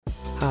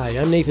Hi,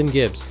 I'm Nathan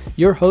Gibbs,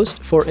 your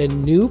host for a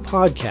new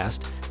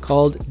podcast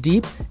called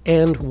Deep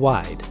and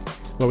Wide,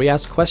 where we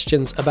ask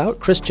questions about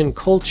Christian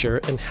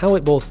culture and how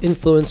it both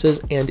influences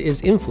and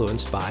is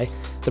influenced by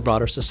the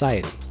broader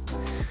society.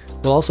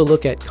 We'll also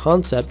look at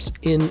concepts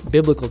in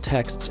biblical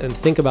texts and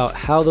think about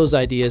how those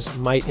ideas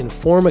might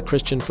inform a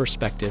Christian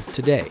perspective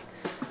today.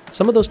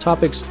 Some of those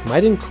topics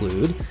might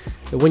include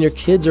when your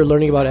kids are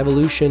learning about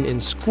evolution in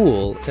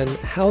school and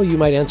how you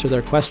might answer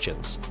their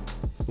questions.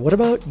 What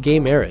about gay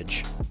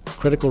marriage,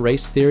 critical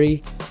race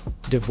theory,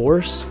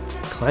 divorce,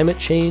 climate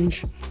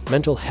change,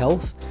 mental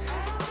health?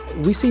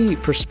 We see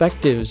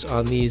perspectives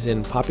on these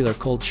in popular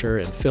culture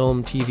and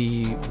film,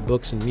 TV,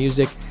 books, and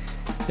music.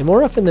 And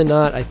more often than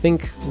not, I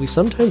think we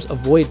sometimes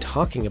avoid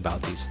talking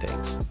about these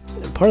things.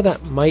 And part of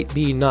that might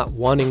be not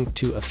wanting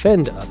to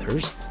offend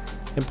others,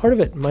 and part of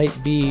it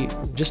might be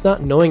just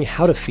not knowing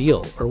how to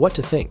feel or what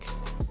to think.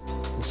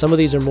 And some of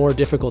these are more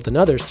difficult than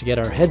others to get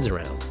our heads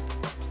around.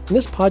 And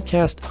this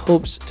podcast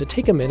hopes to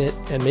take a minute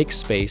and make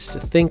space to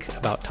think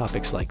about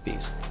topics like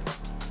these.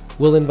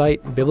 We'll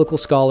invite biblical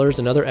scholars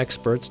and other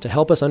experts to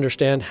help us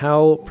understand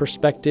how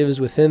perspectives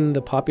within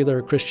the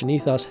popular Christian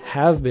ethos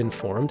have been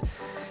formed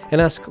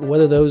and ask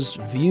whether those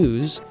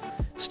views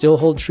still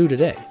hold true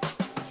today.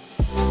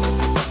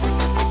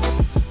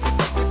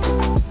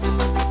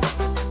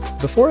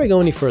 Before I go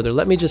any further,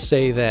 let me just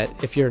say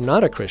that if you're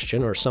not a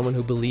Christian or someone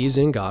who believes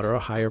in God or a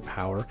higher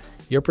power,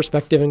 your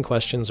perspective and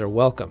questions are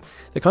welcome.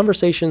 The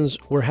conversations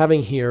we're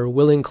having here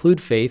will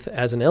include faith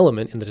as an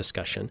element in the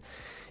discussion.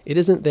 It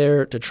isn't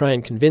there to try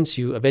and convince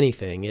you of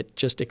anything. It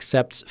just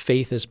accepts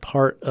faith as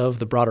part of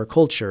the broader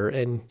culture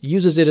and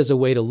uses it as a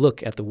way to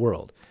look at the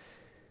world.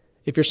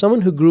 If you're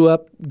someone who grew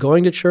up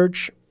going to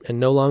church and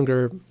no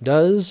longer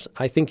does,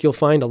 I think you'll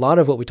find a lot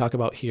of what we talk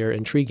about here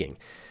intriguing.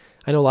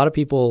 I know a lot of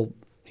people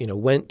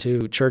went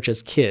to church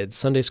as kids,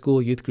 Sunday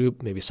school, youth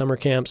group, maybe summer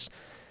camps,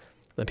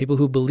 people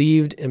who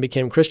believed and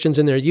became Christians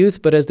in their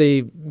youth, but as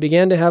they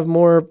began to have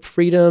more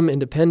freedom,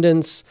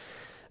 independence,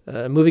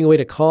 moving away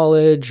to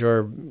college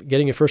or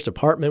getting your first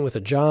apartment with a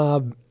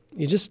job,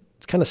 you just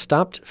kind of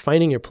stopped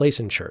finding your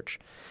place in church.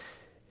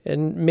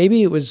 And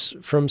maybe it was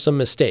from some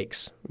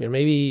mistakes.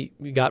 Maybe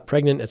you got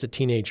pregnant as a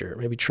teenager,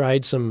 maybe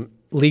tried some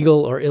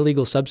legal or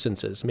illegal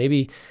substances.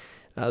 Maybe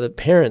the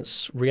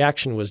parents'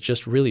 reaction was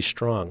just really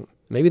strong.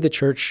 Maybe the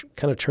church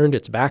kind of turned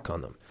its back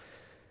on them.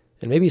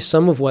 And maybe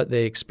some of what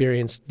they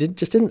experienced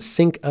didn't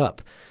sync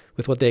up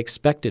with what they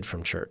expected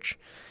from church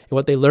and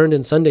what they learned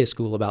in Sunday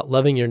school about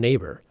loving your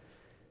neighbor.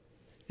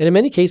 And in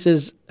many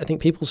cases, I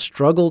think people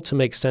struggle to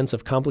make sense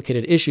of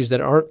complicated issues that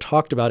aren't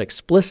talked about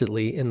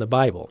explicitly in the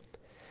Bible.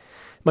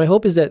 My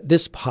hope is that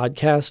this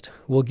podcast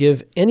will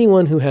give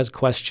anyone who has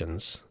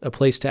questions a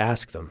place to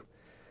ask them,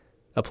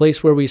 a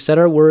place where we set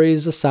our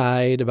worries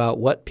aside about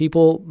what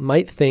people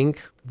might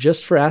think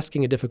just for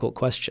asking a difficult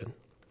question.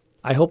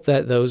 I hope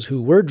that those who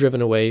were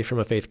driven away from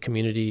a faith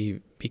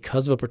community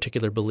because of a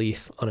particular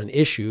belief on an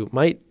issue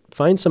might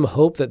find some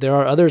hope that there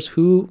are others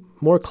who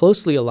more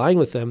closely align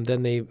with them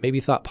than they maybe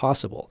thought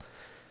possible.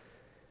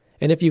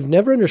 And if you've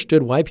never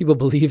understood why people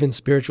believe in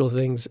spiritual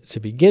things to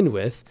begin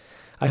with,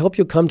 I hope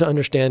you'll come to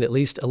understand at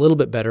least a little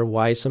bit better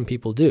why some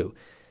people do.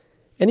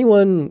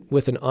 Anyone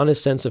with an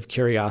honest sense of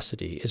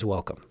curiosity is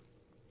welcome.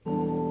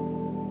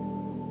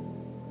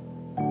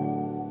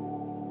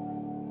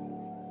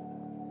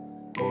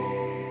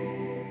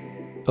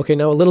 Okay,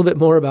 now a little bit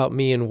more about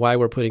me and why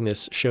we're putting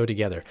this show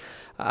together.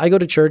 I go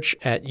to church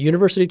at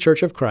University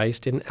Church of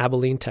Christ in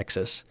Abilene,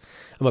 Texas.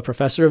 I'm a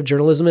professor of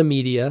journalism and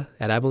media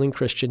at Abilene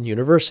Christian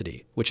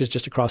University, which is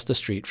just across the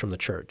street from the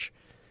church.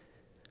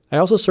 I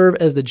also serve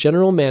as the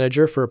general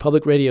manager for a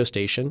public radio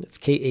station. It's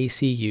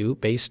KACU,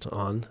 based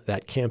on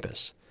that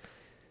campus.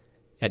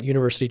 At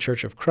University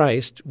Church of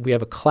Christ, we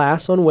have a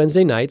class on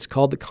Wednesday nights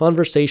called the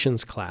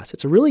Conversations class.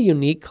 It's a really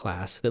unique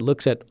class that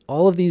looks at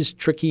all of these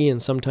tricky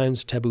and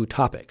sometimes taboo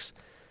topics.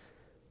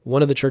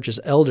 One of the church's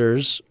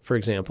elders, for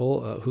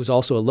example, who's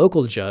also a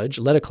local judge,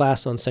 led a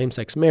class on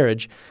same-sex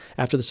marriage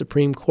after the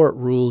Supreme Court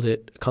ruled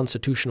it a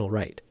constitutional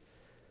right.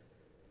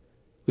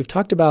 We've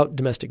talked about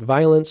domestic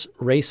violence,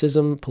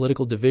 racism,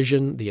 political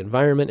division, the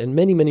environment, and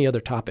many, many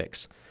other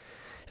topics.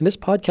 And this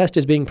podcast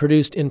is being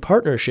produced in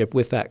partnership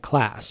with that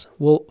class.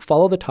 We'll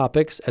follow the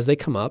topics as they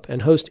come up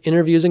and host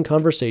interviews and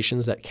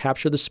conversations that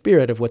capture the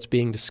spirit of what's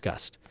being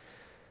discussed.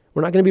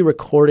 We're not going to be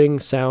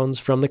recording sounds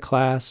from the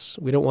class.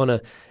 We don't want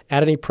to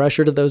add any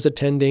pressure to those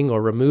attending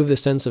or remove the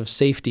sense of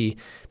safety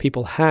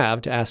people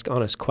have to ask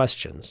honest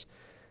questions.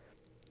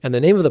 And the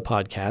name of the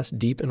podcast,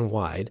 Deep and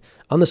Wide,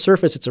 on the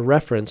surface it's a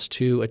reference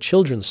to a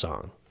children's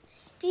song.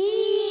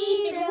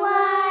 Deep and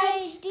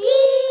wide,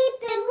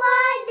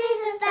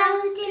 there's a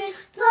fountain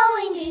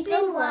flowing deep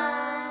and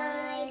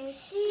wide.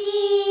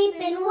 Deep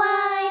and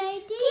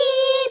wide,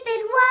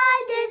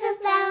 there's a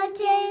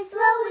fountain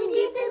flowing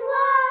deep and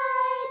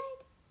wide.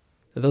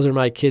 Those are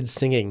my kids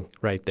singing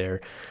right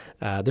there.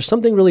 There's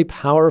something really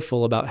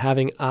powerful about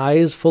having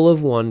eyes full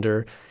of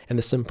wonder and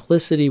the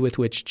simplicity with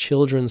which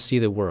children see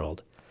the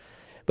world.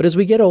 But as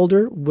we get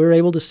older, we're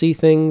able to see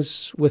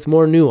things with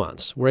more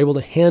nuance. We're able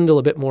to handle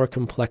a bit more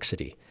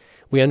complexity.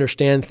 We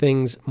understand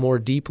things more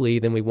deeply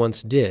than we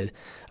once did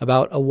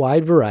about a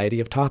wide variety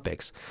of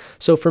topics.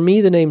 So for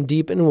me, the name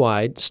Deep and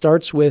Wide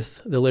starts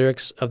with the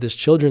lyrics of this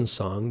children's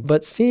song,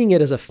 but seeing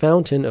it as a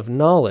fountain of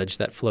knowledge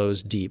that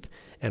flows deep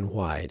and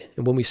wide.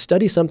 And when we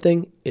study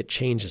something, it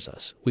changes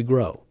us. We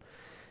grow.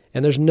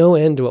 And there's no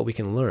end to what we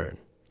can learn.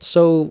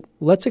 So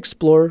let's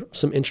explore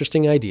some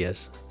interesting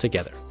ideas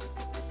together.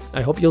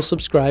 I hope you'll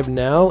subscribe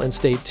now and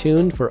stay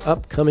tuned for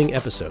upcoming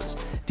episodes.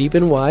 Deep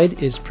and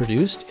Wide is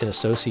produced in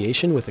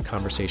association with the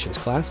Conversations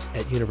class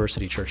at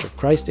University Church of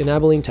Christ in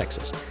Abilene,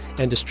 Texas,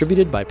 and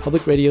distributed by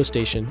public radio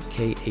station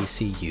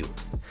KACU.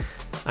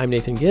 I'm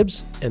Nathan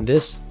Gibbs, and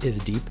this is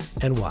Deep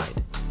and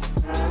Wide.